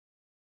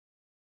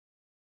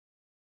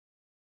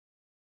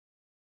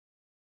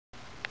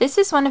This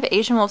is one of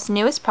Asianwolf's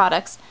newest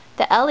products,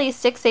 the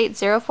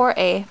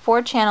LE6804A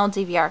 4-channel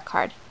DVR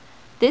card.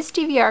 This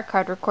DVR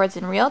card records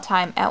in real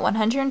time at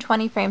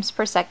 120 frames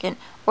per second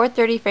or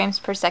 30 frames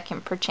per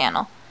second per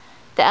channel.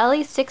 The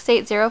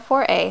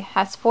LE6804A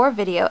has 4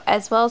 video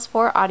as well as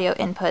 4 audio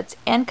inputs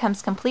and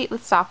comes complete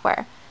with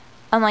software.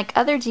 Unlike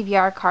other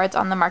DVR cards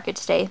on the market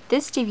today,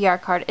 this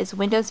DVR card is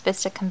Windows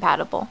Vista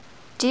compatible.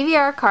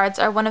 DVR cards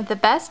are one of the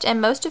best and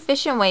most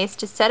efficient ways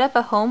to set up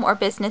a home or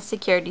business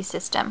security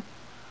system.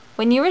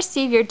 When you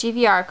receive your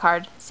DVR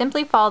card,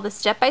 simply follow the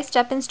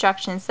step-by-step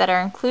instructions that are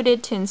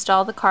included to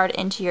install the card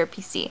into your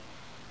PC.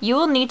 You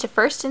will need to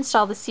first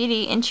install the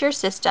CD into your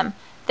system,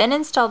 then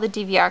install the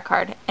DVR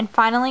card, and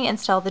finally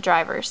install the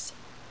drivers.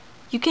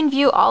 You can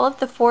view all of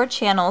the 4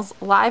 channels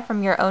live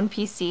from your own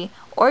PC,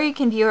 or you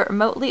can view it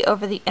remotely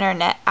over the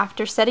internet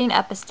after setting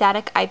up a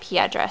static IP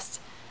address.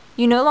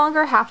 You no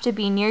longer have to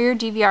be near your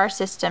DVR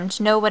system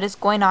to know what is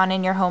going on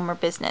in your home or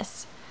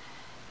business.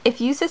 If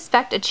you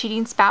suspect a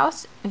cheating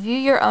spouse, view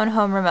your own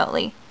home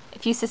remotely.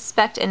 If you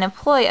suspect an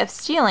employee of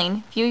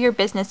stealing, view your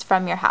business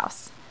from your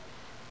house.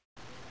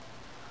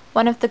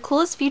 One of the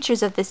coolest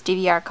features of this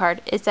DVR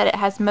card is that it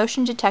has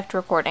motion detect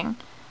recording.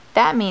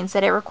 That means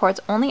that it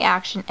records only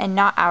action and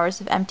not hours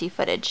of empty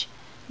footage.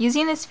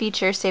 Using this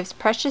feature saves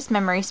precious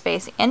memory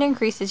space and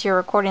increases your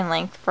recording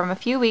length from a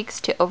few weeks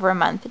to over a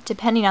month,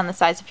 depending on the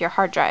size of your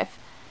hard drive.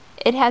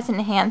 It has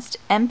enhanced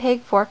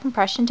MPEG-4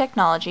 compression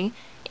technology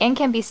and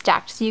can be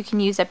stacked so you can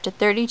use up to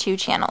 32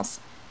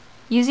 channels.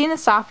 Using the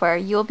software,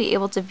 you will be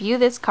able to view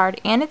this card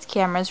and its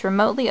cameras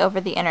remotely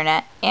over the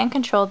internet and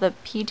control the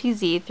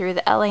PTZ through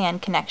the LAN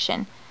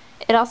connection.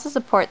 It also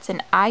supports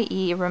an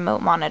IE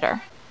remote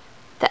monitor.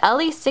 The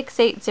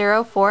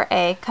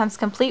LE6804A comes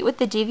complete with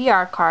the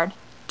DVR card,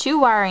 2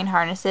 wiring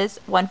harnesses,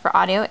 one for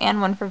audio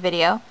and one for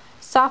video,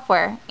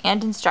 software,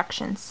 and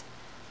instructions.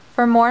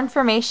 For more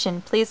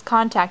information, please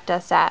contact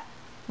us at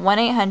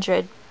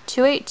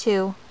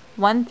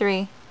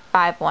 1-800-282-1351.